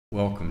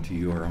Welcome to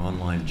your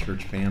online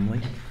church family.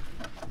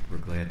 We're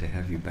glad to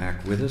have you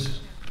back with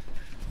us.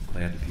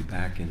 Glad to be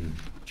back in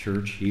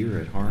church here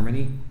at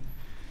Harmony.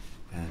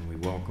 And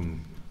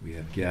we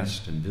have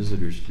guests and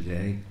visitors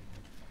today.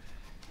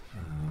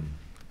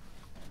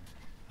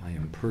 I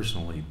am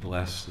personally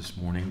blessed this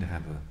morning to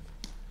have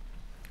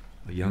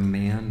a young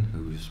man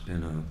who's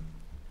been an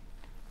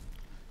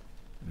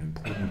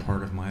important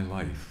part of my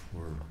life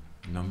for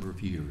a number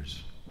of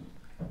years,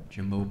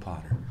 Jimbo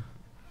Potter.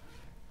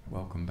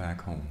 Welcome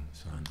back home,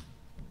 son.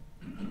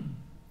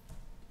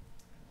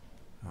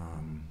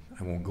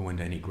 I won't go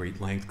into any great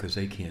length because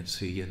they can't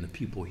see you, and the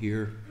people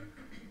here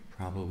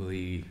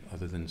probably,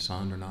 other than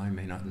Sandra and I,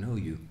 may not know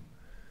you.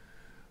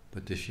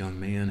 But this young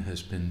man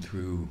has been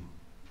through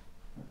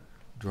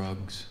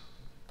drugs,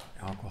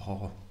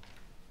 alcohol,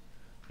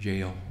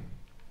 jail,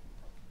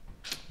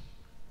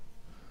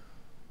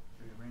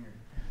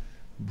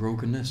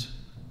 brokenness.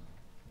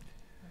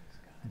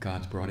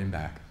 God's brought him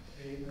back.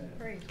 Amen.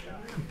 Praise God.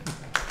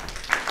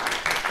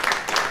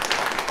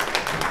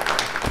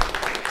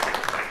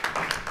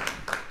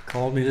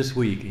 Called me this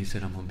week. He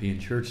said, I'm going to be in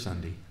church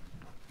Sunday.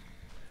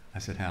 I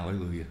said,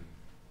 hallelujah.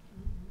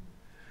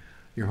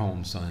 You're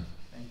home, son.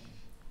 Thank you.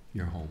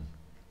 You're home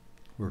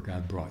where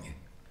God brought you.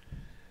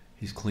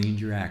 He's cleaned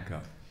your act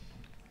up.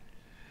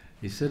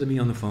 He said to me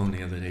on the phone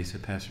the other day, he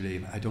said, Pastor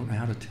Dave, I don't know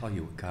how to tell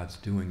you what God's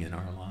doing in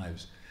our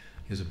lives.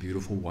 He has a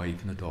beautiful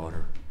wife and a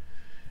daughter.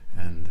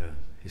 And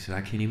he said,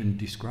 I can't even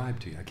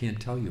describe to you. I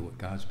can't tell you what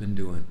God's been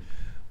doing,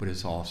 but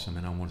it's awesome,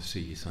 and I want to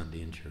see you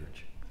Sunday in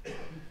church.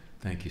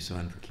 Thank you,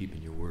 son, for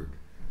keeping your word.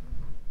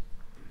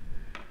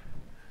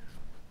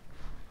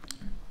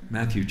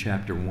 Matthew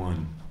chapter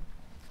 1.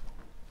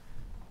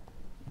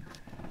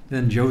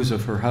 Then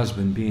Joseph, her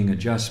husband, being a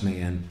just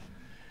man,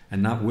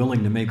 and not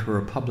willing to make her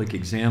a public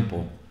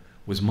example,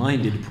 was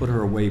minded to put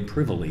her away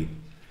privily.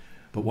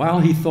 But while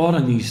he thought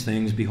on these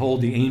things,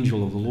 behold, the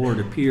angel of the Lord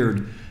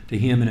appeared to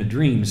him in a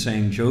dream,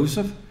 saying,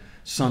 Joseph,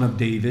 son of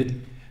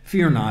David,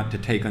 fear not to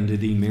take unto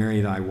thee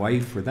Mary thy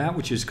wife, for that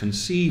which is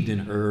conceived in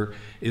her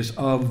is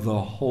of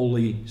the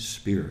Holy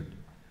Spirit.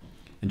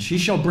 And she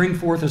shall bring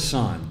forth a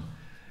son,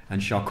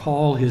 and shall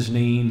call his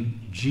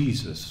name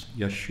Jesus,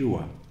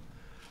 Yeshua,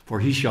 for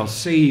he shall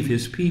save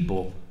his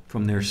people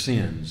from their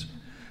sins.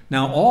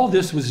 Now all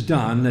this was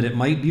done that it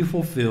might be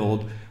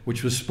fulfilled,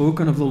 which was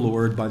spoken of the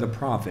Lord by the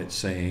prophet,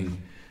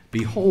 saying,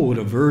 Behold,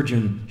 a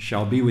virgin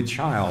shall be with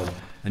child,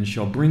 and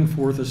shall bring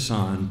forth a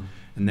son,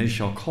 and they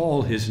shall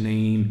call his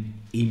name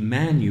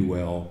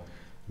Emmanuel,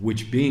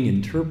 which being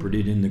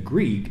interpreted in the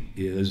Greek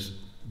is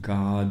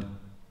God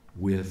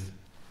with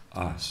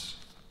us.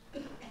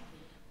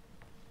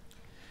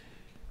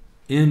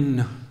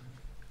 In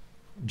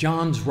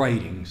John's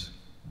writings,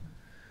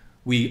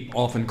 we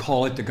often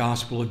call it the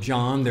Gospel of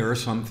John. There are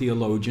some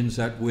theologians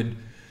that would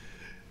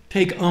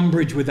take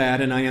umbrage with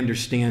that, and I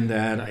understand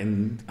that.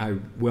 And I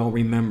well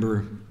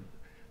remember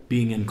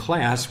being in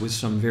class with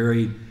some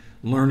very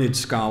learned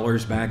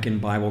scholars back in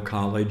Bible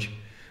college,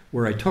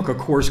 where I took a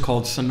course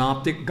called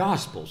Synoptic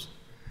Gospels.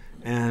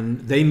 And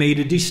they made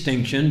a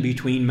distinction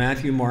between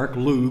Matthew, Mark,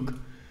 Luke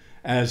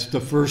as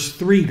the first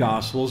three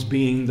Gospels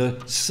being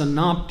the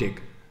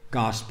Synoptic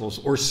Gospels,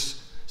 or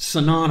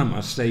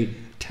synonymous. They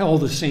tell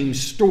the same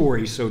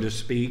story, so to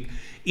speak,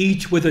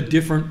 each with a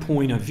different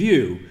point of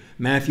view.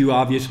 Matthew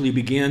obviously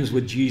begins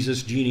with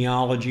Jesus'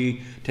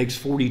 genealogy, takes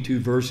 42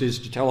 verses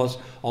to tell us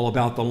all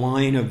about the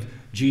line of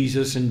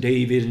Jesus and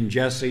David and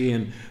Jesse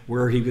and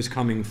where he was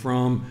coming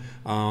from.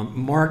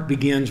 Mark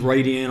begins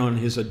right in on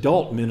his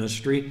adult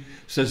ministry,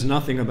 says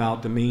nothing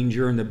about the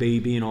manger and the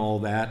baby and all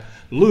that.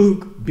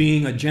 Luke,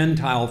 being a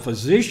Gentile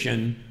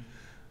physician,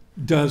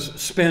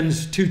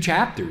 spends 2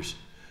 chapters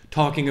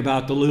talking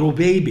about the little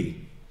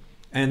baby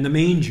and the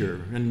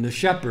manger and the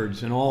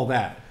shepherds and all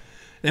that.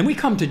 Then we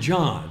come to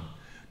John.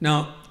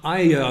 Now,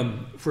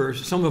 for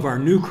some of our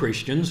new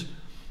Christians,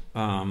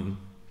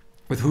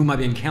 with whom I've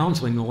been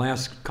counseling the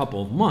last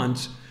couple of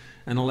months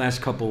and the last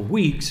couple of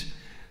weeks,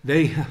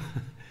 they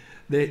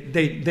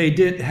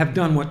did have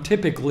done what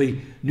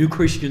typically new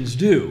Christians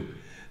do.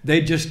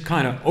 They just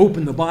kind of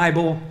open the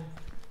Bible,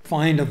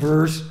 find a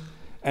verse,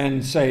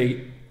 and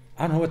say,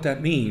 I don't know what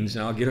that means,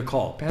 and I'll get a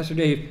call. Pastor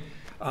Dave,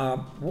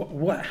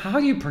 how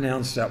do you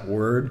pronounce that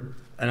word?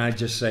 And I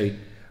just say,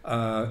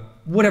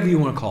 whatever you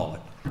want to call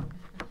it.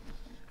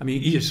 I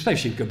mean,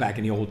 especially if you go back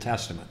in the Old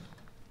Testament.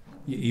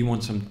 You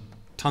want some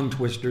tongue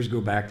twisters,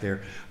 go back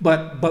there.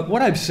 But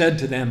what I've said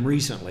to them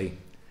recently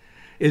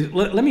is,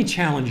 let me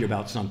challenge you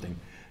about something.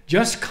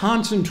 Just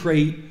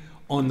concentrate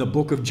on the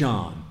book of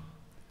John.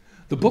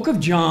 The book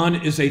of John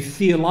is a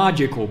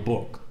theological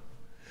book.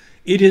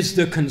 It is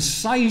the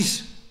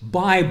concise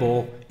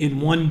Bible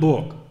in one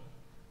book.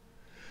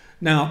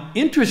 Now,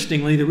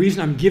 interestingly, the reason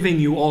I'm giving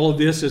you all of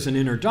this as an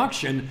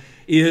introduction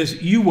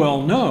is you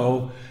well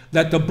know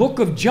that the book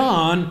of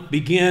John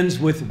begins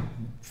with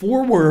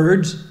 4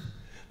 words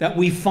that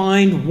we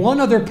find one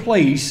other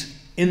place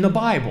in the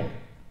Bible.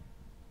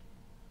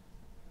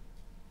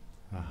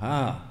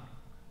 Aha,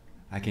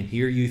 I can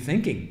hear you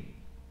thinking.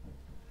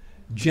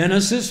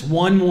 Genesis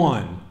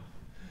 1:1.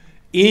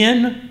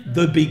 In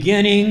the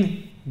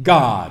beginning,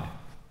 God.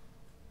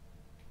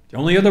 The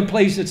only other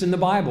place it's in the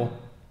Bible.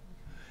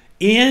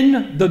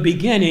 In the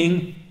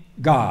beginning,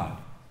 God.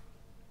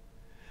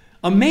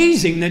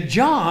 Amazing that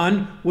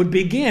John would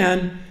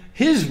begin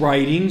his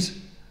writings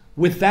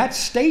with that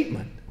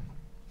statement.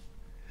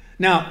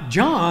 Now,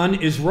 John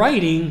is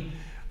writing,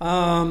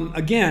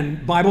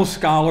 again, Bible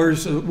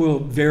scholars will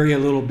vary a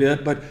little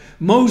bit, but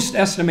most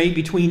estimate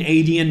between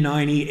 80 and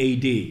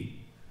 90 AD.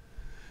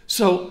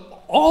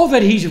 So all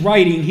that he's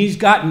writing, he's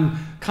gotten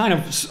kind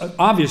of,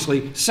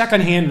 obviously,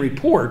 secondhand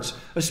reports,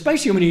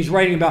 especially when he's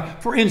writing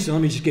about, for instance,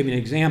 let me just give you an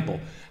example.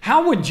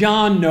 How would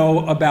John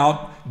know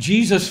about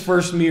Jesus'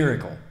 first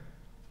miracle?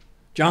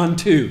 John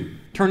 2,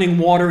 turning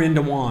water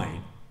into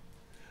wine.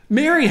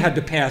 Mary had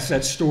to pass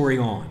that story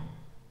on.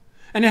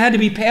 And it had to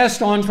be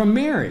passed on from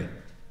Mary.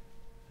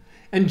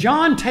 And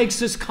John takes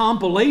this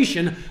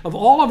compilation of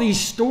all of these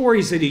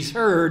stories that he's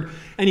heard,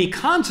 and he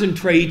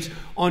concentrates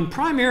on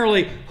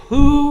primarily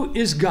who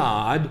is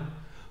God,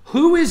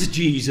 who is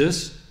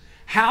Jesus,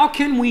 how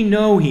can we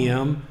know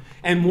him,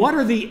 and what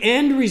are the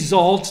end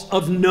results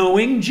of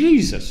knowing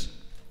Jesus.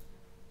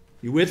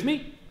 You with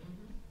me?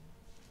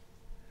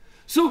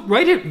 So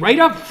right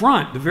up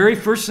front, the very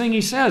first thing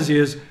he says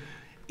is,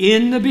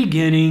 in the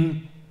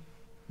beginning,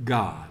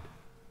 God.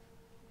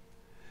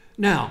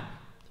 Now,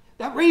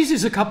 that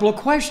raises a couple of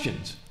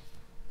questions.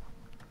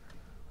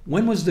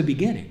 When was the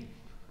beginning?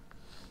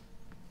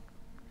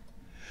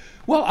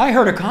 Well, I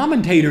heard a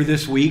commentator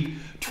this week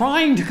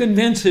trying to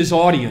convince his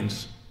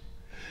audience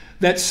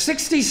that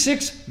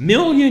 66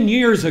 million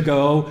years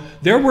ago,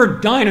 there were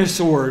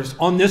dinosaurs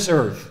on this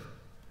earth.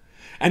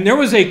 And there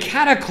was a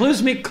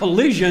cataclysmic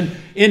collision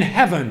in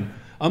heaven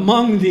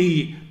among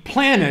the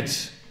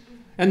planets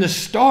and the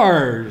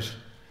stars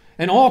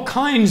and all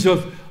kinds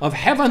of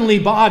heavenly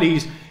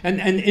bodies. And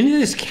in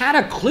this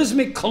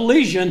cataclysmic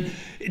collision,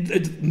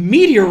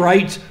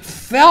 meteorites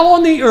fell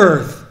on the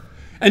earth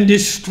and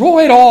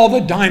destroyed all the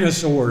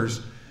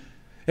dinosaurs,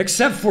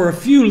 except for a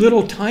few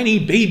little tiny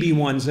baby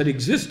ones that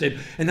existed.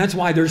 And that's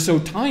why they're so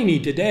tiny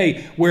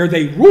today, where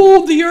they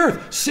ruled the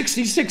earth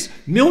 66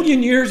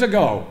 million years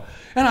ago.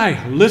 And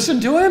I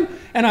listened to him,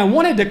 and I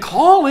wanted to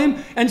call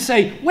him and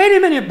say, wait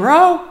a minute,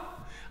 bro.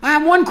 I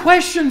have one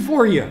question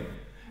for you.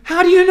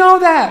 How do you know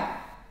that?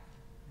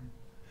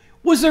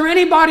 Was there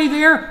anybody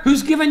there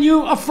who's given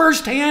you a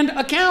first-hand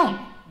account?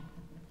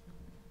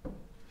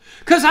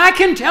 Because I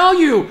can tell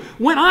you,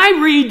 when I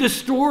read the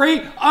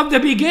story of the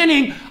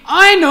beginning,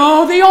 I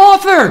know the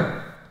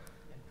author.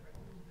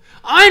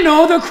 I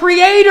know the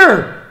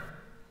creator.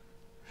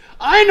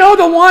 I know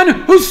the one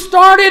who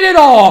started it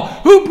all,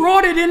 who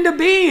brought it into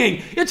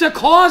being. It's a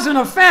cause and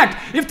effect.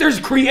 If there's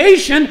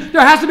creation,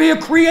 there has to be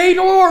a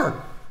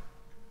creator.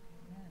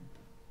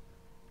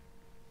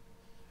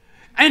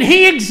 And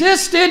he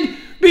existed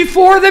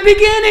before the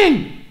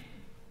beginning.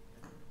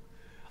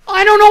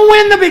 I don't know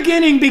when the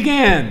beginning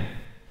began.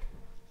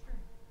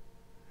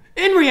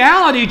 In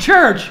reality,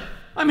 church,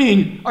 I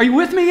mean, are you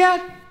with me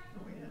yet?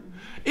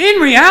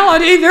 In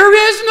reality, there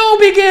is no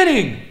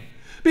beginning.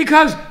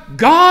 Because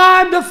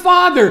God the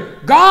Father,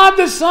 God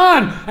the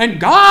Son, and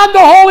God the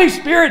Holy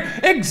Spirit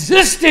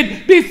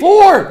existed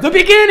before the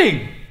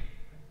beginning.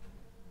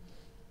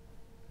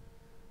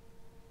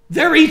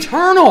 They're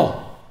eternal.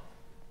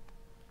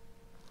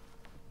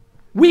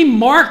 We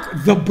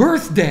mark the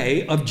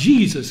birthday of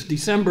Jesus,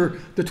 December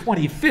the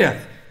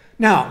 25th.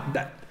 Now,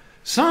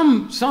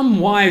 some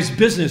wise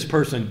business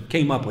person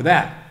came up with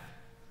that.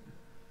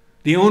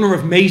 The owner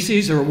of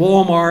Macy's or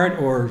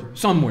Walmart or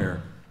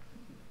somewhere.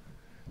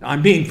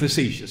 I'm being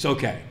facetious,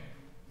 okay.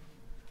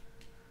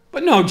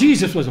 But no,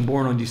 Jesus wasn't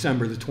born on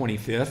December the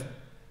 25th. You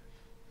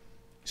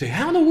say,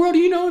 how in the world do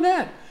you know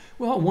that?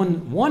 Well,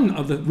 one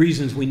of the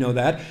reasons we know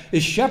that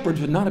is shepherds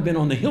would not have been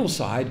on the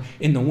hillside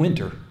in the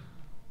winter.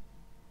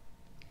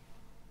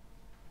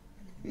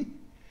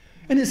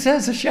 And it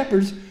says the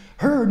shepherds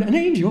heard an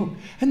angel,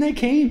 and they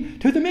came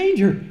to the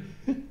manger.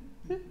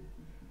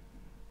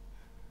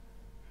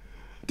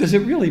 Does it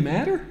really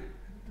matter?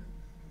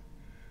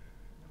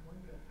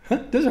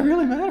 Does it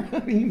really matter? I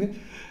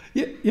mean,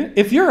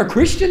 if you're a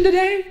Christian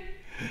today,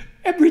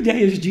 every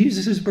day is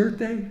Jesus'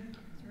 birthday.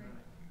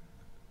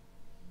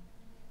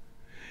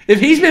 If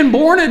he's been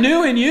born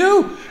anew in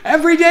you,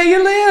 every day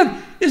you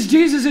live is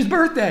Jesus'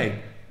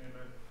 birthday.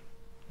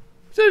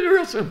 So it's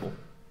real simple.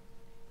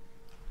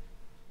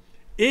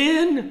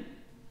 In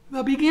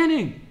the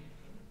beginning,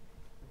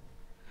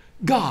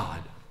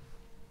 God.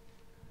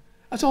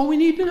 That's all we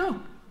need to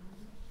know.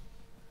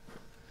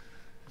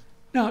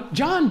 Now,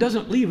 John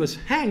doesn't leave us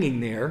hanging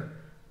there.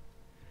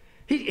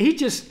 He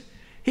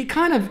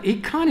kind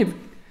of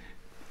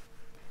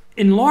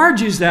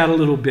enlarges that a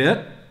little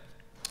bit.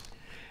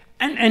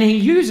 And he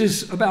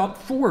uses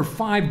about 4 or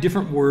 5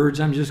 different words.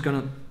 I'm just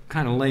going to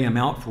kind of lay them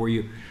out for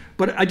you.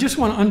 But I just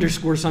want to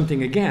underscore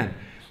something again.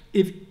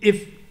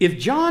 If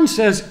John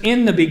says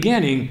in the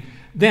beginning,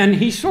 then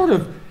he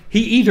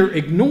either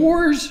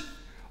ignores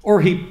or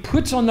he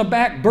puts on the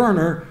back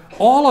burner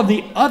all of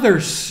the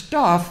other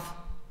stuff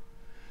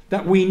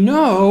that we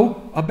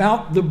know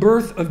about the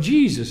birth of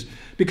Jesus.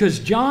 Because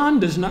John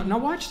does not, now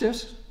watch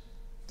this.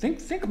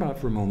 Think about it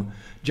for a moment.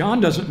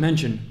 John doesn't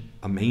mention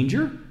a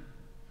manger.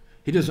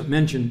 He doesn't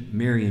mention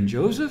Mary and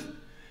Joseph.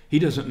 He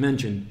doesn't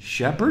mention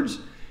shepherds.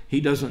 He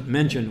doesn't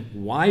mention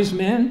wise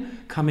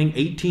men coming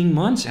 18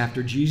 months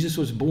after Jesus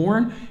was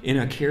born in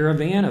a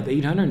caravan of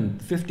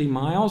 850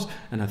 miles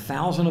and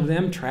 1,000 of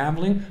them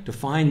traveling to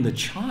find the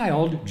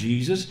child,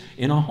 Jesus,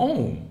 in a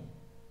home.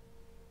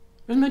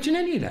 Doesn't mention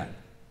any of that.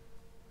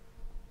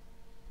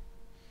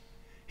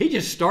 He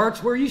just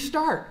starts where you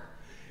start.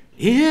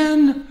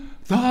 In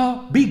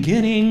the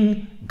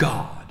beginning,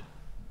 God.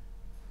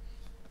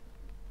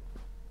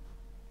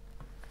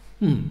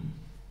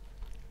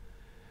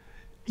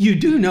 You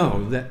do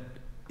know that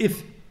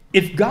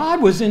if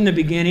God was in the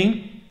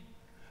beginning,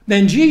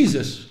 then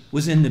Jesus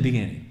was in the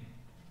beginning.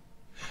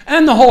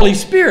 And the Holy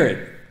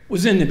Spirit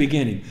was in the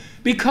beginning.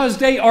 Because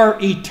they are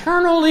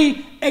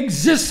eternally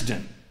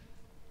existent.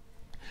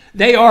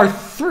 They are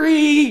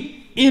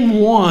three in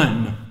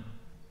one.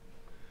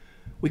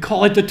 We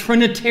call it the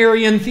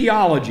Trinitarian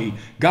theology.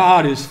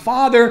 God is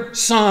Father,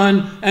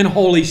 Son, and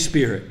Holy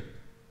Spirit.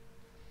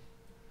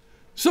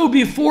 So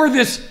before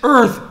this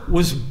earth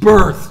was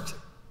birthed,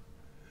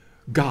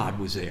 God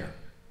was there.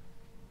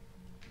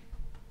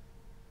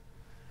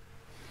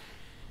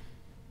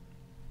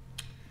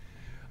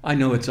 I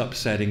know it's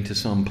upsetting to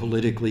some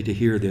politically to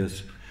hear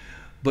this,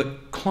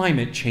 but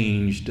climate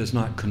change does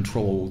not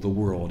control the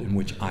world in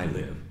which I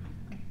live.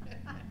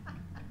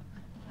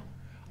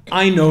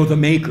 I know the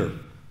Maker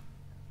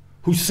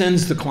who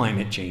sends the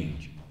climate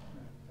change.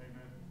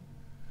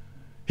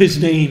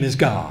 His name is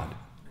God.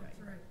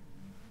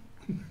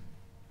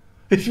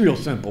 It's real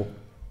simple.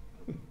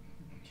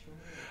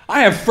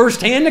 I have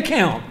first-hand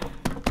account.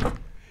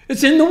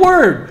 It's in the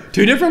Word.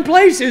 2 different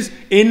places.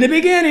 In the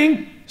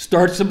beginning,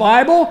 starts the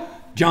Bible.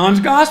 John's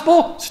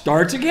Gospel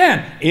starts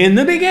again. In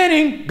the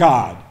beginning,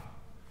 God.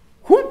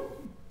 Whoop!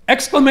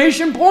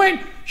 Exclamation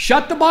point.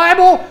 Shut the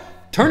Bible.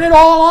 Turn it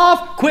all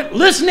off. Quit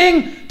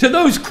listening to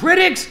those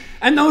critics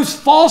and those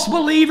false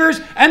believers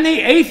and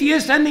the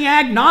atheists and the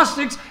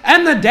agnostics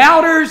and the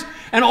doubters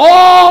and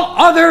all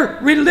other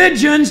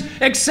religions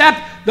except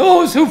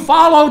those who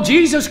follow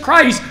Jesus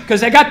Christ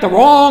because they got the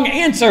wrong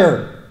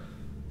answer.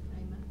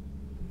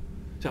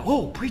 So,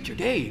 oh, Preacher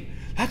Dave,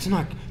 that's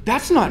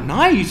not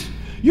nice.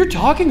 You're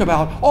talking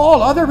about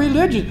all other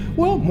religions.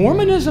 Well,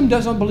 Mormonism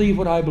doesn't believe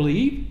what I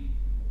believe.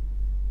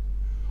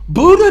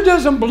 Buddha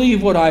doesn't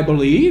believe what I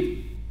believe.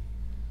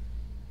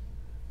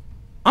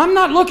 I'm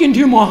not looking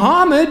to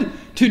Muhammad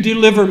to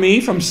deliver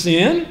me from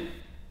sin.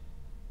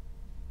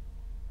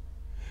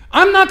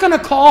 I'm not going to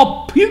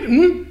call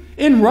Putin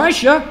in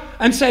Russia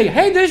and say,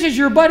 hey, this is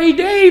your buddy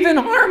Dave in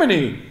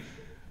Harmony.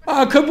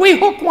 Could we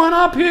hook one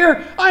up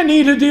here? I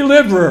need a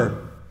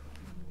deliverer.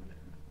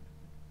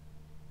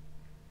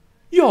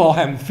 You all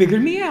haven't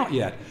figured me out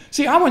yet.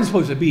 See, I wasn't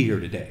supposed to be here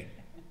today.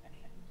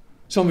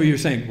 Some of you are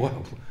saying,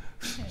 well,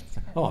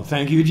 oh,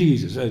 thank you,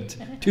 Jesus.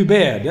 Too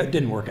bad. That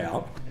didn't work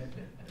out.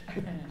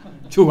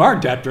 To our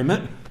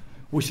detriment.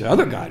 Wish the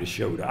other guy had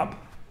showed up.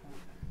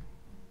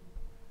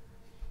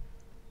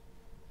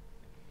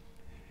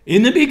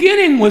 In the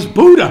beginning was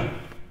Buddha.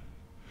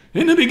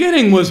 In the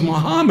beginning was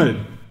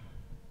Muhammad.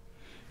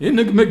 In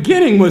the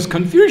beginning was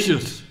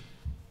Confucius.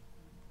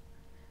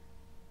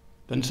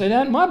 Doesn't say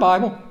that in my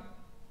Bible.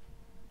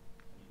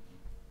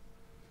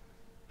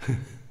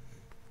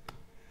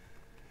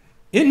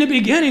 In the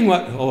beginning,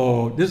 what?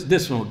 Oh,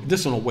 this one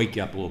will wake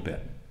you up a little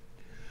bit.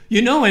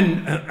 You know,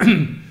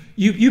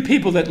 you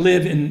people that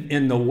live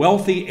in the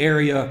wealthy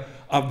area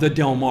of the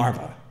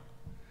Delmarva,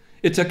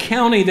 it's a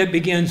county that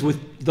begins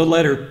with the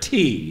letter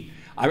T.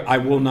 I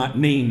will not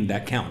name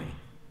that county.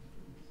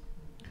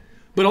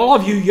 But all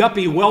of you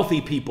yuppie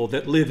wealthy people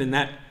that live in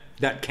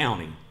that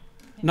county,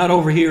 not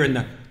over here in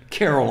the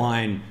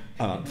Caroline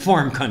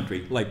farm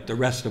country like the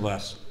rest of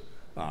us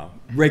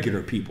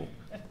regular people.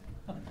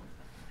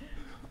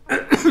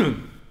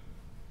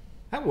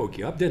 That woke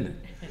you up, didn't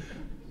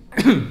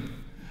it?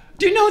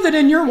 Do you know that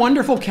in your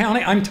wonderful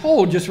county, I'm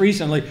told just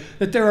recently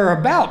that there are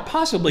about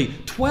possibly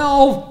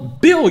 12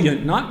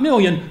 billion, not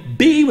million,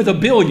 B with a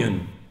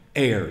billion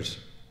heirs.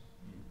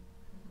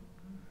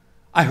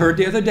 I heard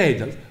the other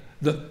day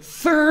the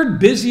third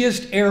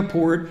busiest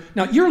airport.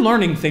 Now, you're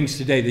learning things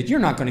today that you're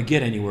not going to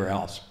get anywhere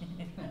else.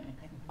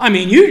 I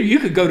mean, you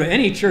could go to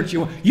any church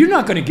you want. You're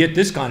not going to get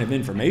this kind of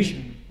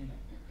information.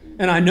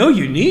 And I know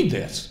you need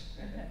this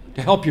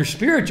to help your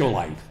spiritual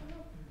life.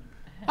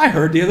 I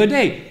heard the other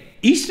day,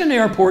 Easton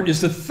Airport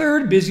is the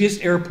third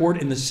busiest airport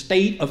in the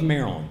state of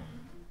Maryland.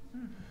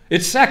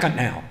 It's second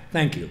now.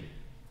 Thank you.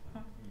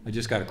 I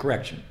just got a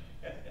correction.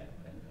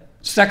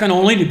 Second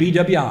only to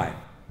BWI.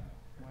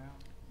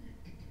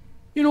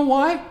 You know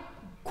why?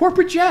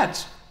 Corporate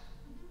jets.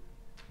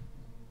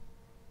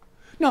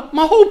 Now,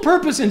 my whole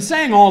purpose in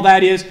saying all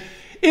that is,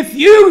 if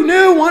you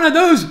knew one of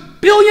those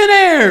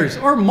billionaires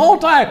or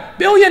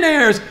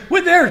multi-billionaires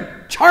with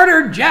their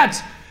chartered jets,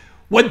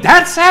 would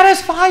that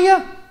satisfy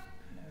you?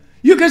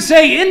 You could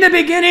say, in the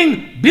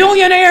beginning,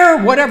 billionaire,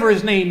 whatever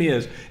his name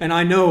is. And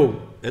I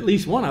know at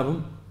least one of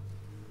them.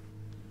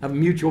 I have a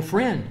mutual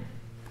friend.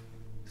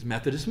 He's a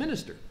Methodist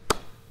minister.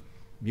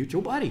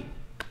 Mutual buddy.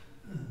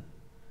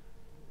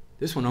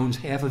 This one owns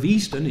half of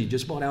Easton. He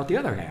just bought out the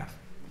other half.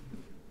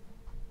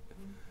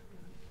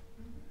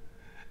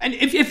 And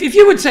if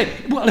you would say,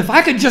 well, if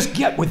I could just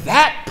get with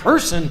that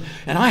person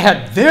and I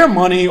had their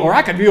money, or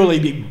I could really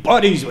be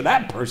buddies with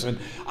that person,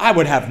 I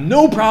would have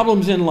no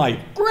problems in life.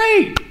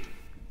 Great!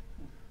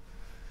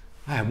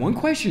 I have one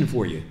question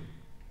for you.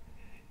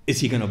 Is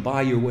he going to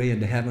buy your way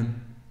into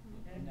heaven?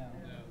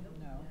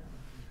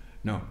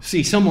 No.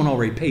 See, someone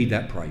already paid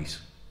that price.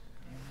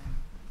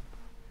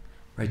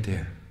 Right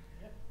there.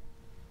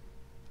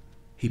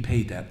 He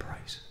paid that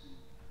price.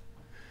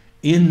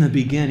 In the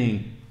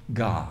beginning,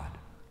 God.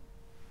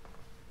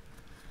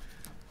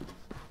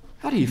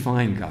 How do you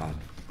find God?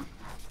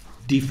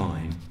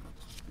 Define.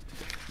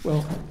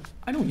 Well,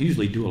 I don't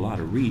usually do a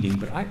lot of reading,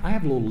 but I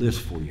have a little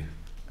list for you.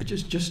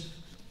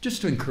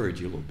 Just to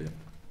encourage you a little bit.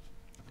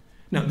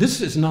 Now,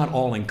 this is not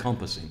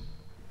all-encompassing.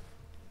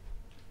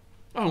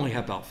 I only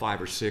have about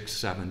 5 or 6,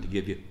 7 to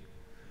give you.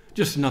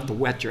 Just enough to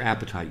whet your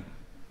appetite.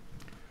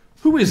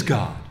 Who is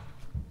God?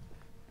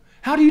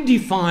 How do you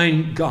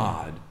define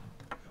God?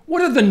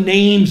 What are the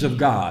names of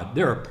God?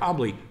 There are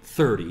probably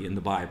 30 in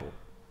the Bible.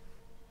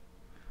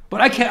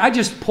 But I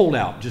just pulled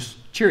out,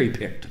 just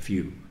cherry-picked a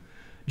few.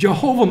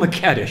 Jehovah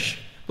Makedesh,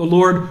 the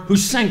Lord who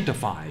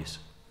sanctifies.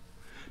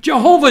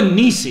 Jehovah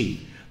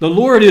Nisi, the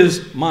Lord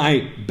is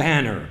my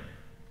banner.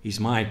 He's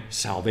my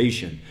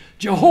salvation.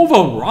 Jehovah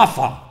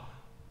Rapha,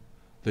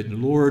 the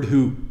Lord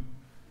who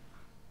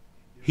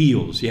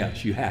heals.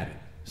 Yes, you had it.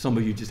 Some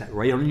of you just had it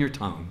right on your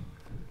tongue.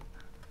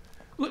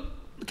 Look,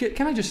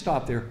 can I just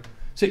stop there?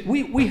 See,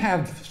 we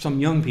have some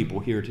young people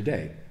here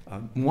today.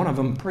 One of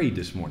them prayed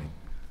this morning.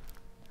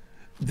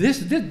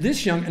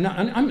 This young,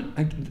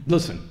 and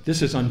listen,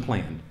 this is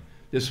unplanned.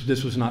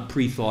 This was not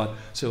pre-thought.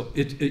 So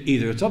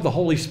either it's of the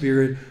Holy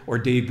Spirit or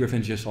Dave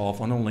Griffin's just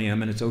off on a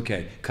limb, and it's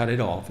okay. Cut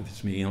it off if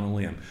it's me on a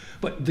limb.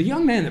 But the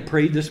young man that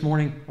prayed this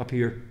morning up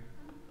here,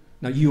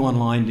 now you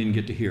online didn't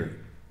get to hear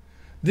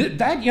it.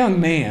 That young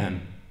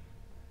man,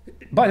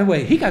 by the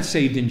way, he got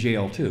saved in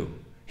jail too.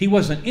 He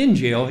wasn't in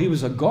jail. He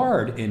was a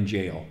guard in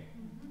jail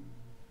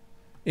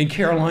in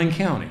Caroline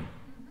County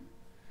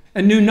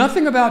and knew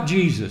nothing about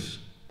Jesus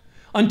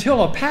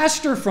until a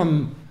pastor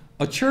from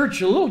a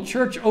little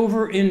church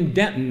over in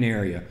Denton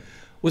area,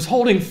 was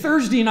holding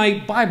Thursday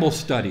night Bible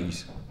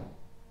studies.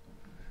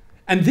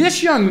 And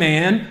this young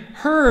man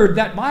heard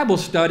that Bible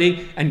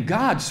study and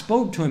God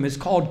spoke to him. It's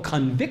called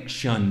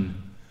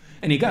conviction.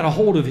 And he got a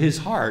hold of his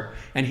heart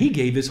and he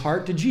gave his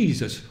heart to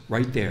Jesus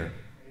right there.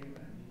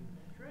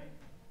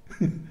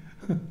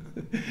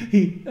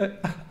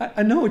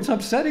 I know it's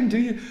upsetting to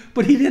you,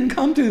 but he didn't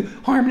come to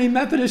Harmony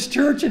Methodist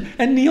Church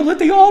and kneel at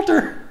the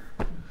altar.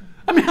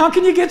 I mean, how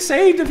can you get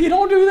saved if you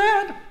don't do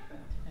that?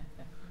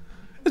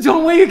 It's the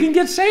only way you can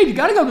get saved. You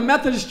got to go to the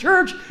Methodist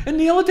Church and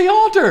kneel at the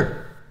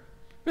altar.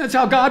 That's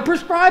how God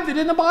prescribed it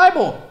in the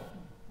Bible.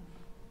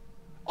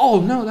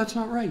 Oh, no, that's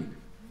not right.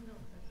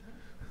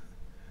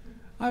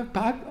 I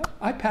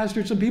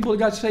pastored some people that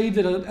got saved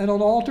at an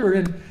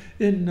altar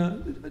in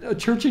a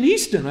church in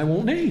Easton I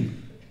won't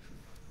name.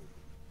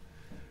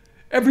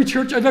 Every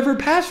church I've ever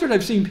pastored,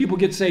 I've seen people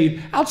get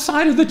saved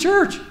outside of the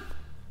church,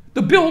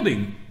 the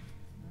building.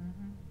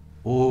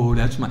 Oh,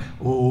 that's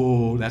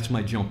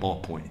my jump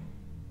off point.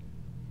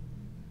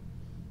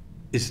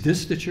 Is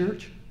this the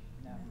church?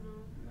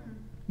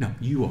 No,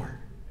 you are.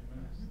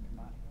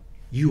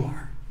 You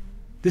are.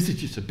 This is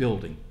just a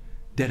building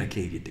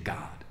dedicated to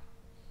God.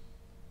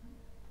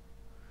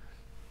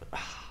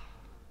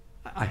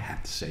 I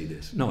have to say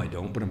this. No, I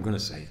don't, but I'm going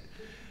to say it.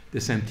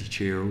 This empty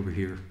chair over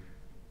here,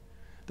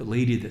 the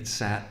lady that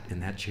sat in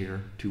that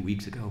chair 2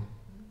 weeks ago,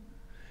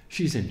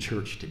 she's in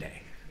church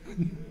today.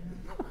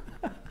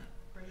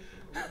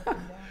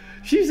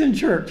 She's in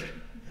church.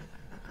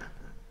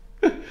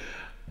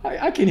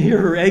 I can hear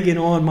her egging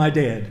on my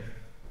dad.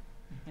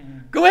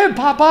 Go ahead,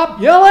 Pop.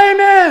 Yell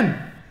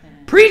amen.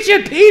 Preach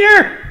it,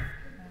 Peter.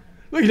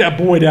 Look at that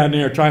boy down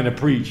there trying to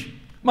preach.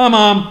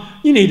 Mom,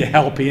 you need to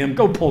help him.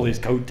 Go pull his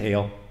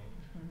coattail.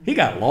 He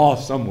got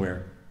lost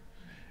somewhere.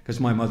 Because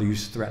my mother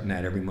used to threaten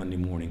that every Monday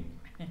morning.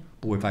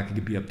 Boy, if I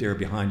could be up there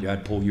behind you,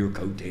 I'd pull your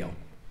coattail.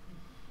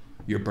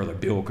 Your brother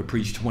Bill could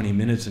preach 20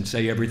 minutes and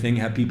say everything,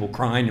 have people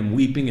crying and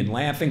weeping and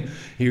laughing.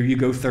 Here you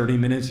go 30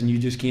 minutes and you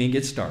just can't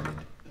get started.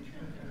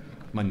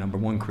 My number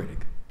one critic.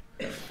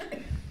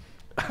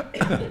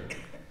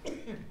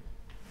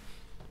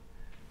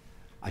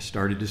 I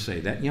started to say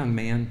that young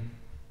man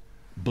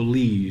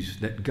believes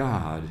that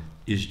God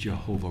is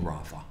Jehovah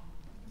Rapha.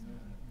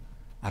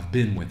 I've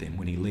been with him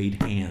when he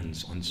laid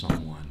hands on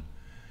someone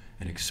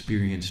and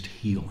experienced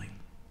healing.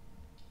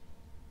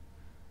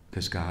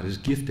 Because God has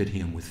gifted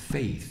him with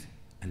faith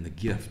and the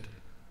gift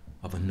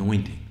of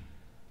anointing.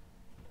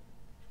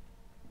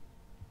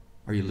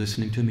 Are you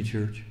listening to me,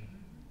 church?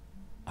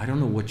 I don't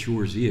know what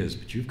yours is,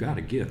 but you've got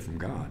a gift from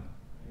God.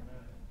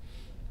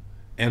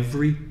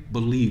 Every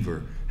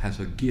believer has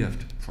a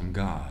gift from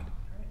God.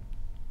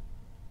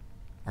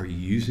 Are you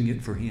using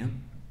it for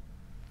Him?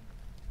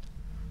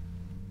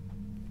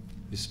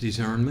 It's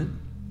discernment.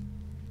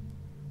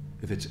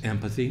 If it's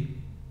empathy,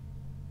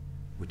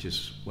 which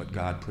is what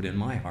God put in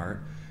my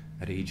heart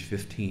at age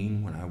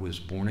 15 when I was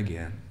born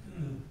again.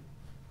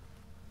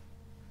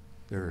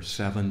 There are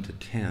 7 to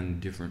 10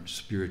 different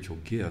spiritual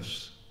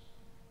gifts,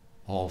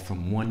 all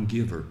from one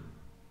giver,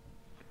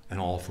 and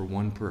all for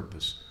one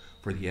purpose,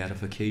 for the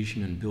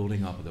edification and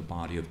building up of the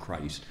body of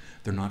Christ.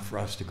 They're not for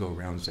us to go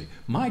around and say,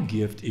 my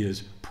gift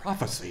is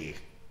prophecy.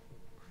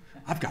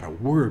 I've got a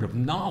word of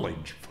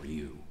knowledge for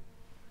you.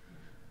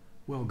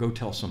 Well, go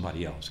tell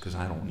somebody else, because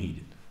I don't need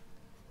it.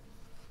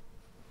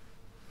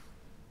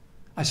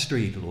 I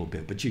strayed a little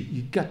bit, but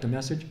you got the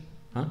message?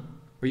 Huh?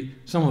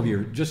 Some of you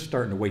are just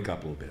starting to wake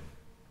up a little bit.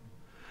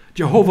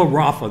 Jehovah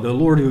Rapha, the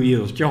Lord who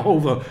heals.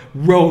 Jehovah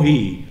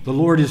Rohi, the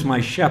Lord is my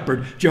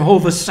shepherd.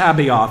 Jehovah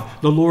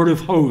Sabaoth, the Lord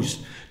of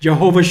hosts.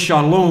 Jehovah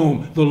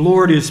Shalom, the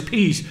Lord is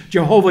peace.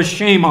 Jehovah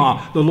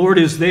Shema, the Lord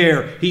is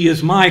there. He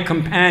is my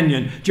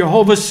companion.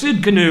 Jehovah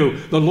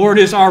Sidkenu, the Lord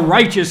is our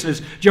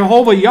righteousness.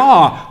 Jehovah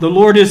Yah, the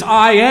Lord is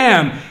I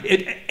am.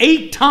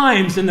 8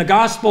 times in the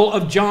Gospel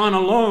of John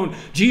alone,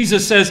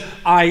 Jesus says,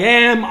 I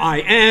am,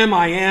 I am,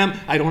 I am.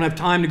 I don't have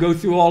time to go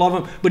through all of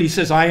them, but he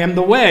says, I am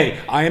the way,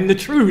 I am the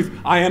truth,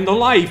 I am the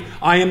life,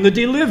 I am the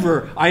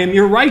deliverer, I am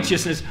your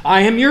righteousness,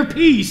 I am your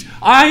peace,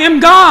 I am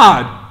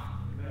God.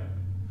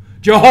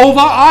 Jehovah,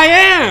 I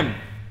am.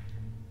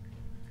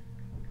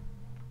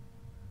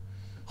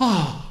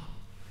 Oh,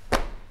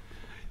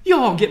 you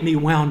all get me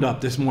wound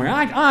up this morning.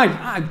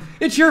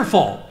 It's your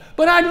fault.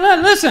 But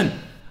listen,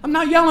 I'm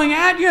not yelling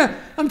at you.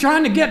 I'm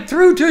trying to get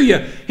through to you.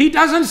 He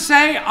doesn't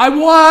say, I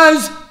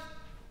was.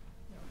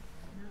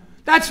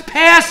 That's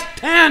past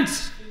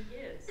tense.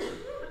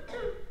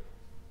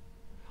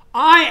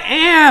 I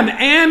am.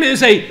 Am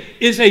is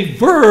a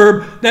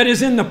verb that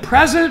is in the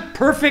present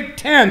perfect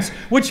tense,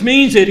 which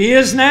means it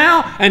is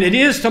now, and it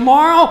is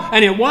tomorrow,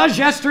 and it was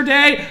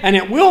yesterday, and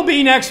it will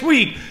be next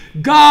week.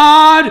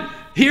 God,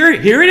 hear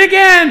it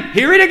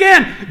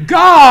again.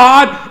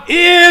 God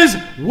is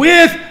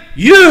with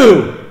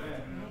you.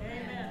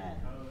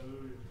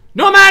 Amen.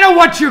 No matter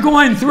what you're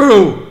going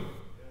through.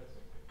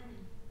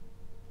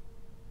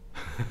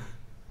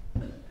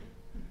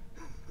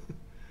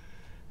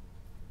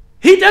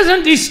 He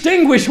doesn't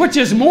distinguish which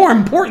is more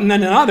important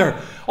than another.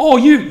 Oh,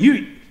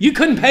 you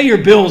couldn't pay your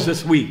bills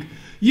this week.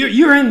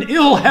 You're in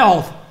ill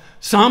health.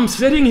 Some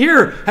sitting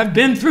here have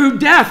been through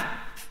death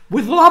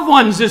with loved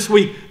ones this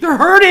week. They're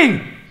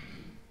hurting.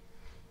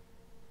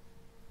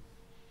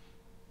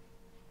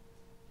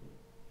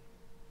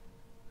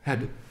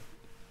 Had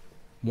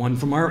one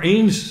from our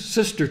Ames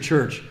sister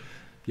church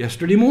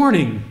yesterday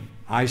morning.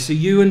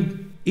 ICU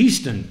in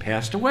Easton,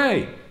 passed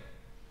away.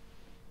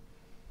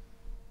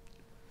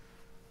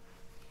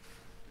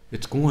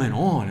 It's going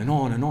on and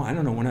on and on. I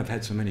don't know when I've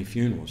had so many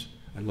funerals.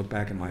 I look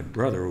back at my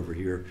brother over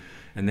here,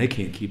 and they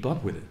can't keep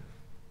up with it.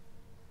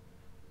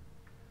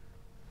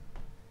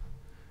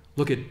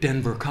 Look at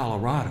Denver,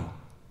 Colorado.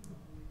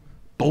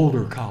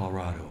 Boulder,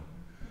 Colorado.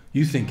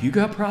 You think you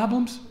got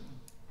problems?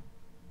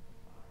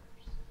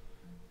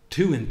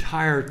 2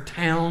 entire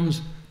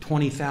towns,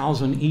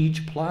 20,000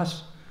 each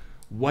plus,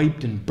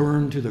 wiped and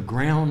burned to the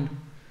ground,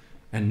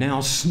 and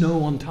now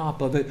snow on top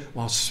of it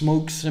while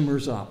smoke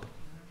simmers up.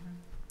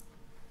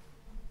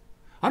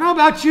 I don't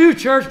know about you,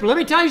 church, but let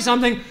me tell you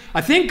something.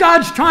 I think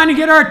God's trying to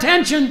get our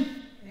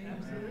attention.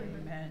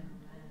 Amen.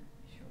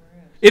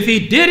 If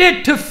he did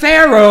it to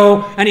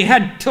Pharaoh, and he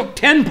took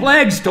 10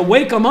 plagues to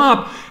wake him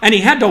up, and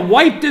he had to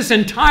wipe this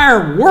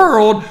entire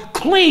world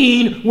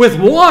clean with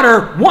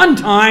water one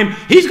time,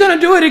 he's going to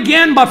do it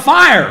again by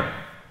fire.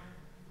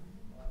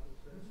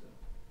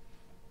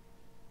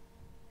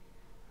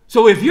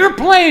 So if you're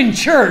playing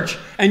church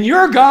and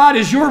your God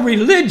is your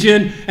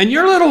religion and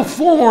your little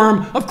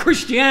form of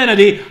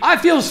Christianity, I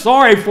feel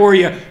sorry for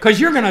you, because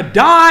you're going to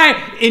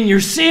die in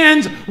your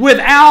sins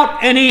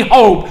without any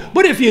hope.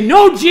 But if you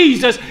know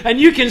Jesus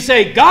and you can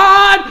say,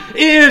 God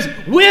is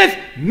with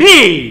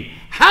me,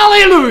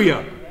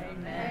 hallelujah.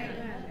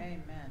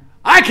 Amen.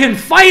 I can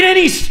fight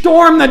any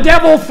storm the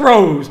devil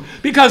throws,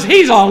 because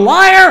he's a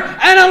liar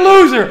and a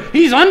loser.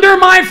 He's under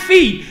my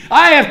feet.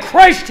 I have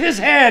crushed his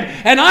head,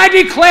 and I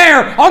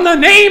declare on the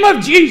name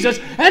of Jesus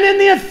and in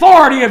the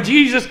authority of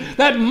Jesus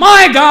that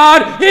my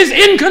God is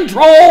in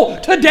control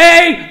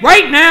today,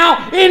 right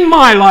now, in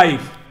my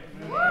life.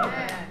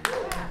 Amen.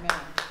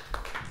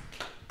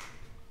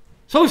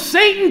 So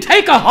Satan,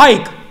 take a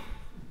hike.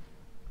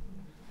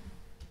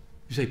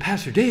 You say,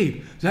 Pastor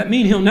Dave, does that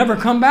mean he'll never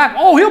come back?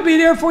 Oh, he'll be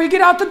there before you get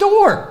out the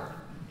door.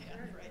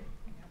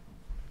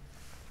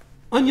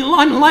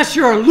 Unless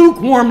you're a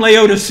lukewarm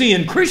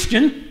Laodicean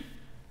Christian.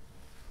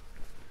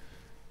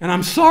 And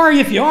I'm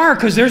sorry if you are,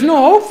 because there's no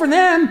hope for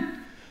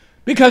them.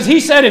 Because he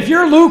said, if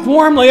you're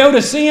lukewarm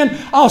Laodicean,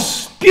 I'll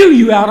spew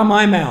you out of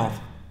my mouth.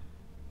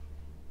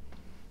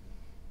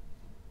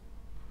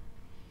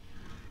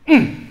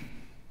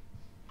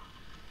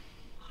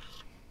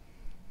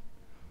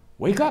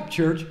 Wake up,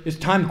 church. It's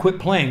time to quit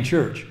playing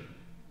church.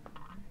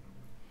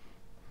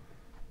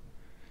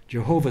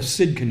 Jehovah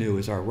Sidkenu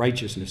is our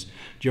righteousness.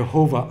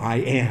 Jehovah I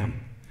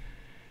am.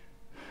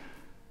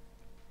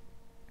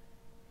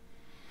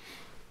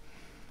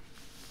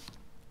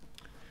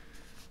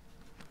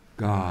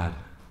 God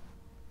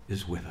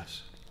is with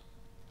us.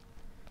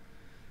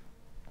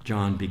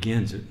 John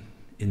begins it,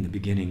 in the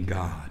beginning,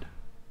 God.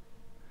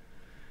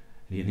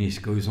 And he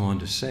goes on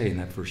to say in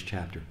that first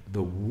chapter,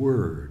 the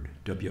Word,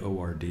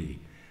 W-O-R-D,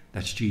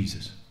 that's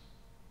Jesus.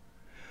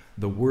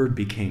 The Word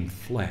became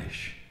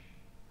flesh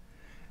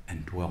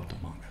and dwelt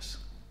among us.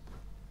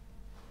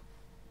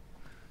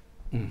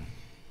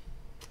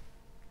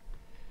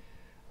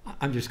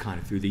 I'm just kind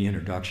of through the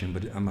introduction,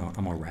 but I'm going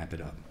to wrap it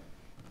up.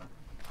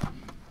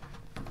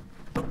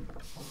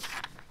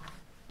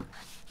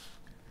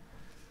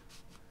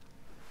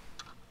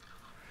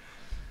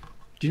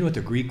 Do you know what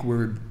the Greek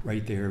word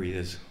right there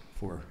is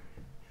for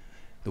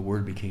the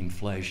Word became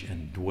flesh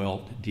and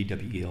dwelt,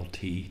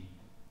 D-W-E-L-T?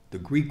 The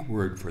Greek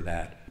word for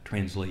that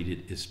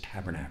translated is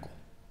tabernacle.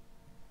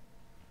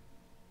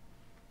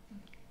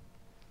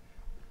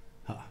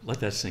 Let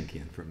that sink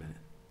in for a minute.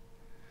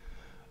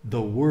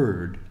 The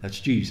Word,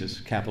 that's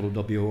Jesus, capital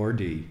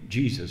W-O-R-D,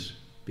 Jesus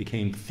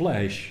became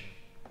flesh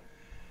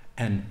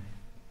and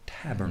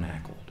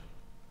tabernacled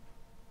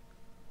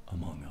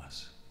among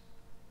us.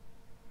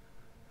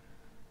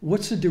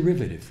 What's the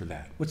derivative for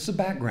that? What's the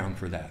background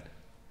for that?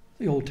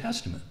 The Old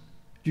Testament,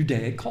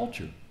 Judaic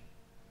culture.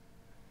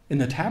 In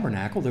the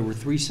tabernacle, there were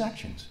 3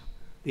 sections: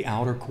 the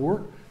outer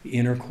court, the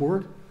inner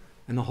court,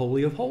 and the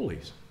Holy of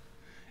Holies.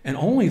 And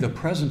only the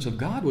presence of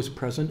God was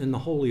present in the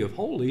Holy of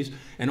Holies,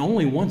 and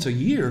only once a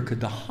year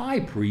could the high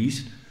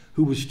priest,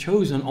 who was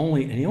chosen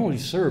and he only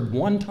served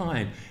one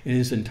time in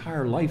his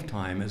entire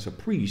lifetime as a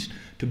priest,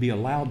 to be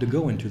allowed to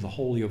go into the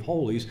Holy of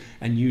Holies.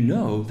 And you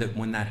know that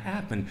when that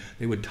happened,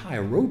 they would tie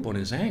a rope on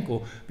his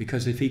ankle,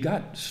 because if he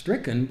got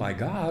stricken by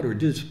God or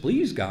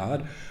displeased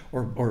God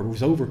or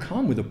was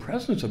overcome with the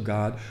presence of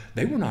God,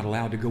 they were not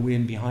allowed to go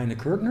in behind the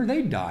curtain or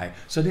they'd die.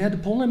 So they had to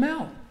pull him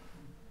out.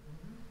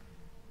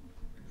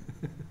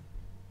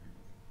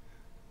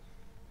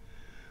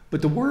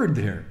 But the Word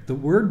there, the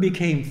Word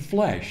became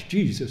flesh,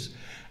 Jesus,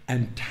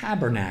 and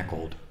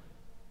tabernacled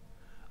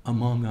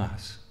among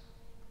us.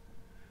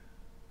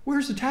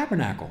 Where's the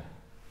tabernacle?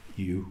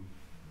 You.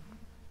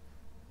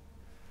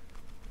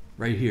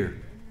 Right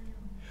here.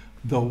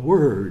 The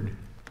Word,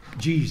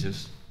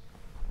 Jesus,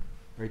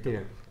 right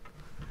there,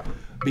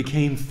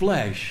 became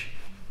flesh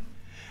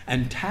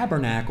and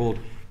tabernacled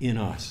in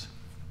us.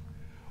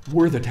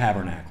 We're the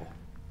tabernacle.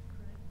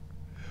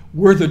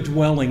 We're the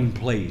dwelling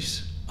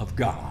place of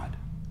God.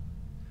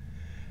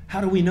 How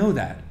do we know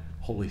that?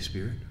 Holy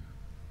Spirit.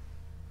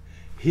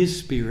 His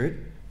Spirit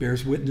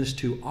bears witness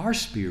to our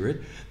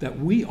spirit that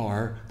we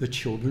are the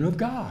children of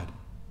God,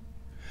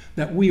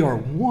 that we are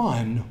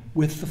one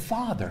with the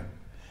Father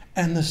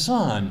and the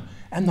Son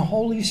and the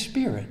Holy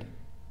Spirit.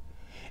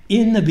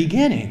 In the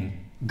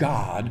beginning,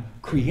 God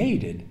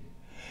created.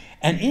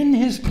 And in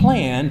his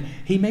plan,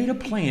 he made a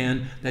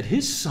plan that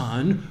his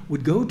Son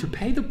would go to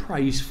pay the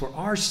price for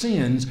our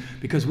sins,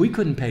 because we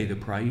couldn't pay the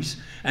price.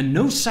 And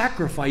no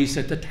sacrifice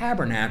at the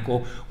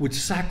tabernacle would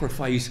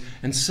sacrifice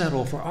and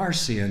settle for our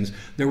sins.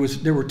 There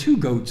were 2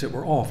 goats that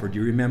were offered.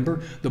 You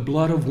remember? The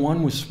blood of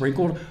one was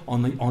sprinkled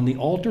on the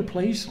altar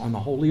place, on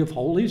the Holy of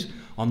Holies,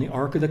 on the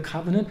Ark of the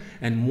Covenant.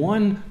 And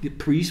the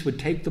priest would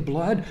take the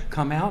blood,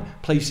 come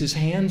out, place his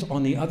hands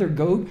on the other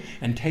goat,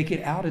 and take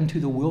it out into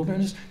the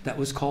wilderness. That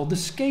was called the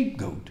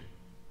scapegoat.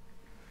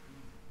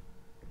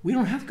 We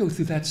don't have to go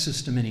through that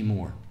system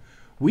anymore.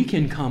 We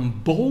can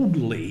come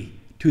boldly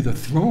to the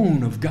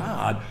throne of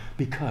God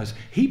because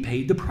he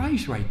paid the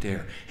price right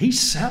there. He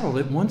settled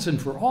it once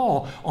and for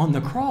all on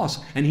the cross.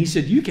 And he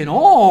said, you can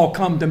all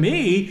come to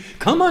me.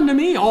 Come unto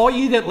me, all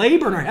ye that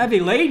labor and are heavy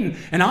laden,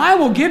 and I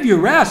will give you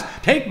rest.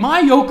 Take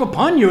my yoke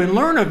upon you and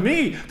learn of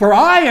me, for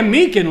I am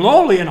meek and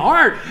lowly in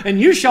heart, and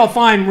you shall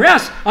find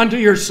rest unto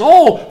your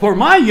soul. For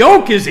my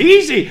yoke is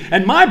easy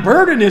and my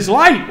burden is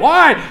light.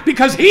 Why?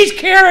 Because he's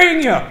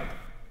carrying you.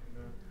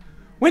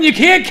 When you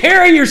can't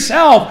carry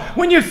yourself,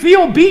 when you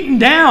feel beaten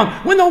down,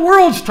 when the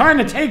world's trying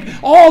to take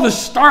all the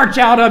starch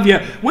out of you,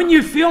 when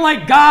you feel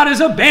like God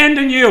has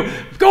abandoned you,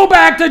 go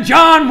back to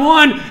John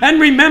 1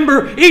 and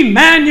remember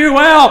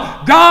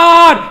Emmanuel.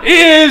 God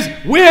is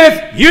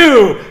with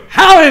you.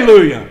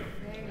 Hallelujah.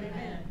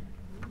 Amen.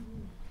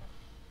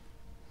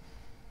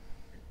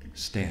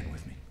 Stand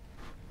with me.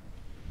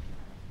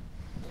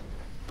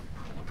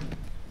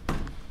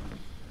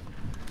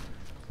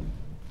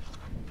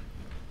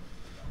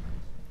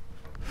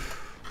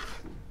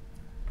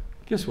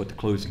 Guess what the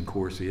closing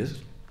chorus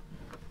is?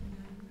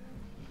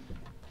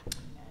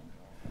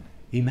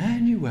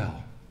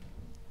 Emmanuel.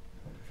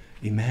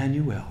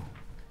 Emmanuel.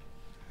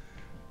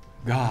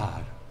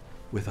 God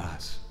with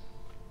us.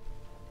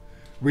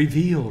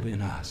 Revealed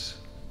in us.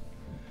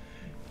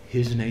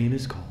 His name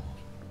is called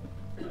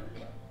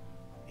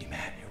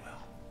Emmanuel.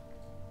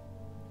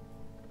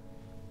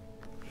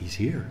 He's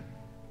here.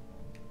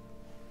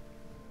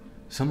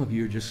 Some of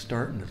you are just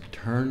starting to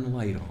turn the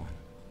light on.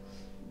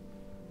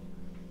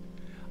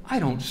 I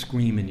don't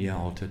scream and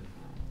yell to,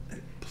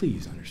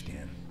 please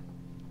understand.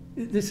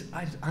 This,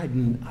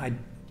 I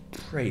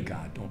pray,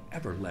 God, don't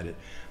ever let it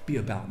be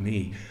about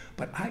me.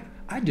 But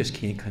I just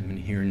can't come in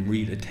here and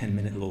read a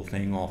 10-minute little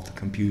thing off the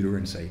computer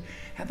and say,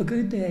 have a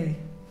good day.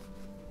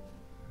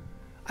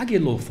 I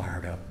get a little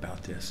fired up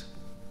about this.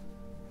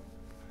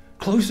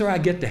 Closer I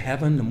get to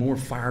heaven, the more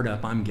fired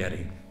up I'm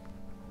getting.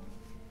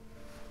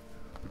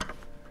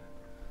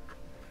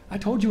 I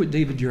told you what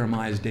David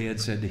Jeremiah's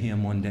dad said to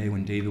him one day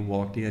when David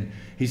walked in.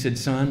 He said,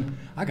 son,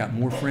 I got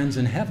more friends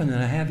in heaven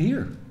than I have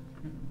here.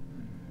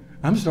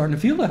 I'm starting to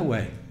feel that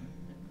way.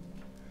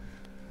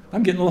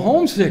 I'm getting a little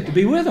homesick to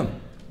be with them.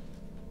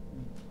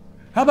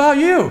 How about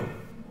you?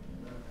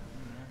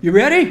 You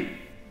ready?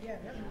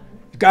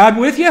 Is God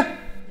with you?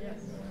 Yes.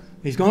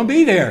 He's going to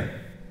be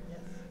there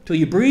till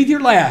you breathe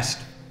your last.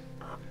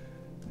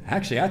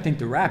 Actually, I think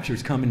the rapture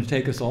is coming to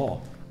take us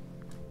all.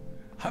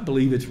 I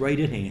believe it's right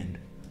at hand.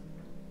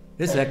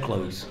 It's that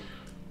close.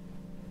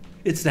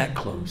 It's that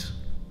close.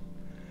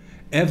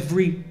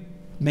 Every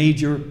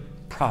major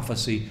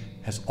prophecy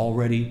has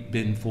already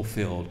been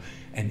fulfilled.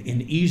 And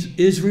in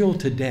Israel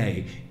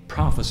today,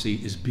 prophecy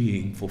is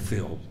being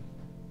fulfilled.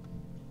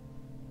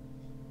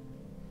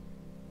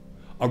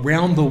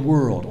 Around the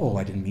world,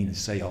 I didn't mean to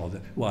say all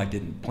that. Well, I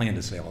didn't plan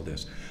to say all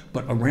this.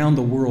 But around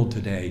the world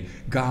today,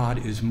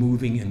 God is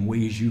moving in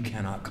ways you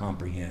cannot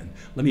comprehend.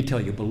 Let me tell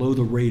you, below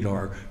the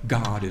radar,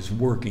 God is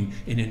working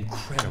in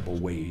incredible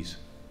ways.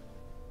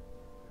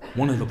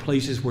 One of the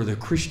places where the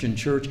Christian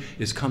church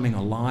is coming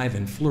alive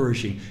and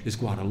flourishing is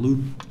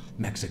Guadalupe,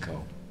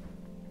 Mexico.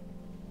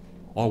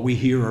 All we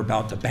hear are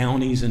about the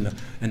bounties and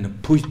the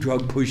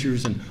drug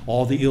pushers and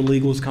all the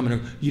illegals coming.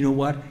 You know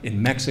what?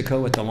 In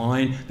Mexico at the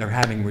line, they're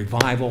having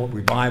revival.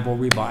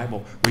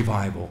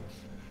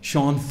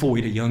 Sean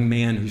Foyt, a young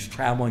man who's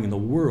traveling in the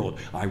world,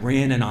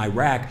 Iran and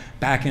Iraq,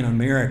 back in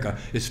America,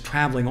 is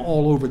traveling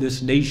all over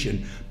this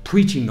nation,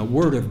 preaching the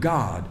Word of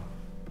God.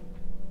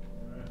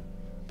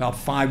 About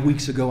 5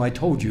 weeks ago, I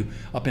told you,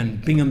 up in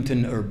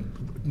Binghamton, or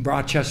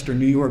Rochester,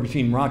 New York,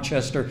 between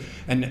Rochester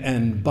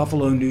and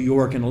Buffalo, New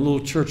York, in a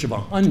little church of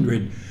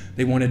 100,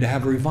 they wanted to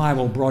have a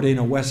revival, brought in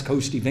a West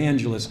Coast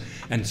evangelist,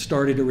 and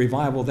started a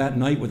revival that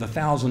night with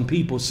 1,000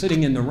 people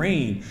sitting in the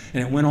rain.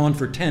 And it went on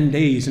for 10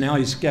 days. Now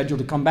he's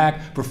scheduled to come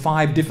back for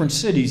 5 different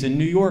cities in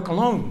New York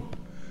alone.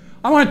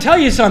 I want to tell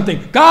you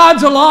something.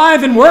 God's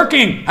alive and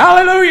working.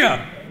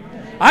 Hallelujah.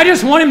 I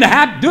just want him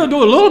to do a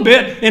little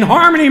bit in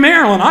Harmony,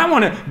 Maryland. I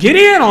want to get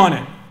in on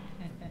it.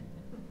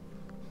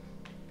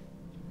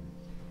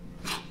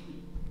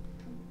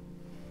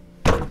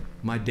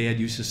 My dad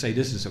used to say,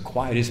 this is the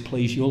quietest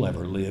place you'll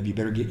ever live. You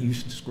better get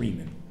used to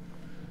screaming.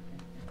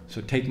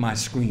 So take my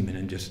screaming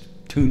and just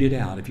tune it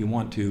out if you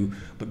want to,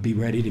 but be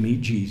ready to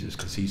meet Jesus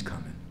because he's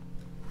coming.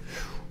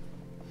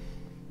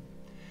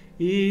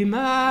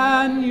 Emmanuel,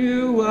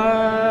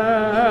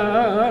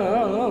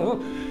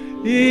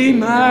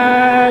 Emmanuel,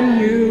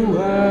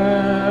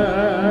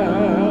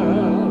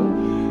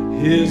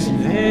 his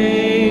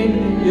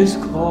name is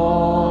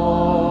called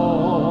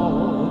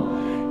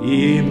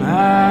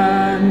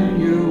Emmanuel.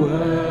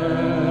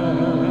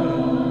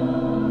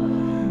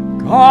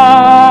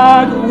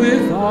 God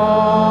with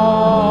us,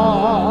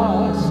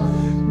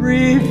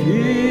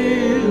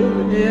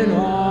 revealed in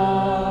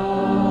us,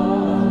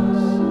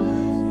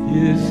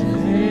 his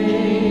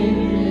name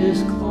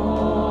is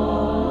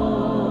called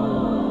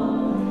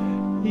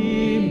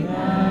Emmanuel.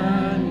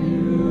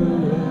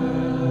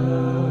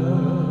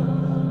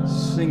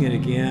 Sing it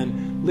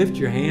again. Lift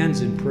your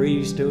hands in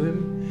praise to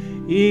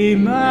him.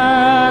 Emmanuel.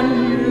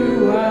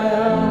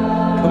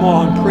 Come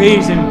on,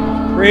 praise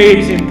him,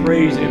 praise him,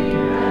 praise him.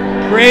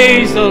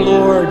 Praise the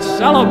Lord.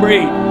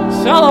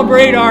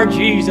 Celebrate our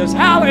Jesus.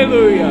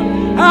 Hallelujah.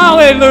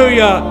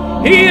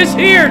 Hallelujah. He is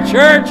here,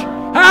 church.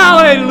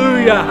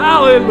 Hallelujah.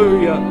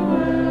 Hallelujah.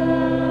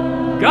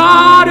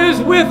 God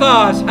is with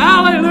us.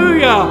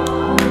 Hallelujah.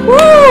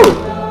 Woo!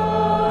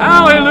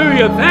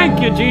 Hallelujah. Thank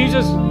you,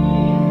 Jesus.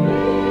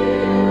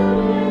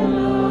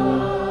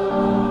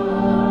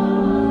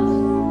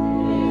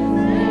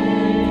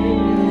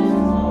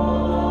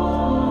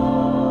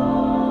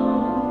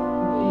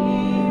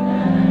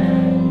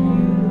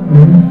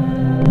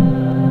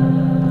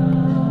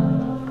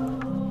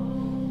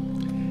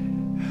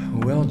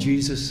 Well,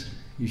 Jesus,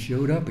 you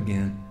showed up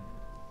again.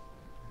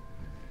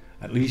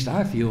 At least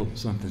I feel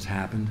something's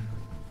happened.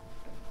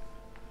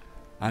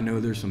 I know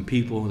there's some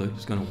people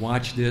that's going to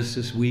watch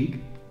this week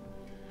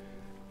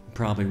and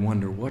probably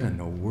wonder, what in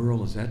the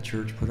world is that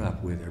church put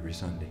up with every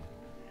Sunday?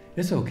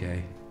 It's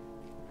okay.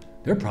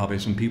 There are probably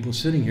some people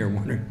sitting here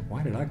wondering,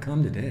 why did I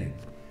come today?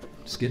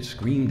 Just get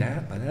screamed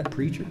at by that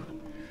preacher?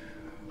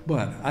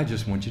 But I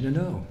just want you to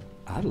know,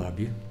 I love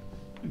you.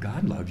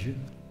 God loves you.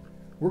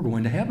 We're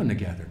going to heaven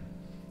together.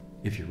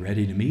 If you're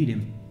ready to meet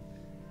him.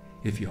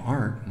 If you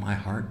aren't, my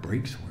heart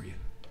breaks for you.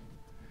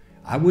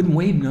 I wouldn't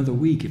wait another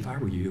week if I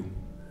were you.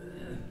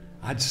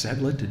 I'd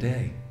settle it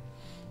today.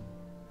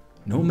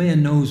 No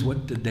man knows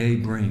what the day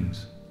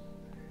brings.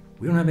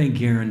 We don't have any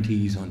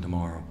guarantees on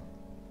tomorrow.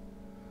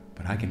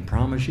 But I can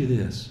promise you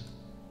this,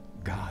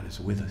 God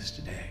is with us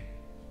today.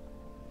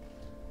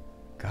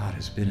 God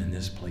has been in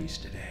this place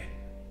today.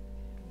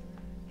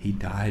 He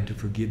died to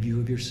forgive you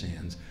of your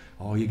sins.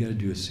 All you got to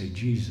do is say,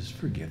 Jesus,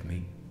 forgive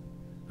me.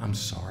 I'm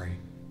sorry.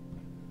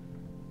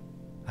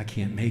 I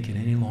can't make it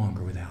any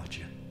longer without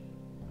you.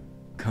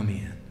 Come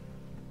in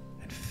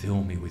and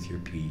fill me with your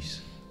peace.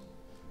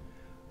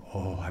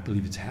 Oh, I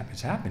believe it's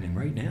happening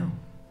right now.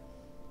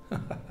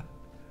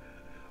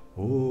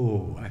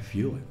 Oh, I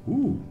feel it.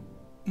 Ooh.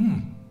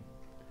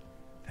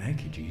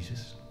 Thank you,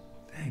 Jesus.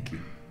 Thank you.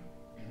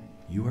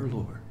 You are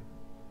Lord.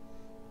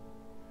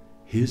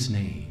 His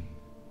name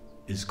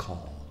is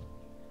called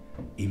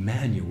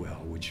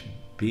Emmanuel, which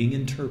being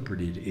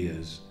interpreted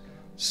is,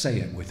 say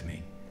it with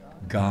me,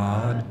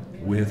 God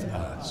with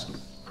us.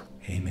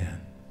 Amen.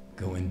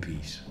 Go in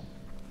peace.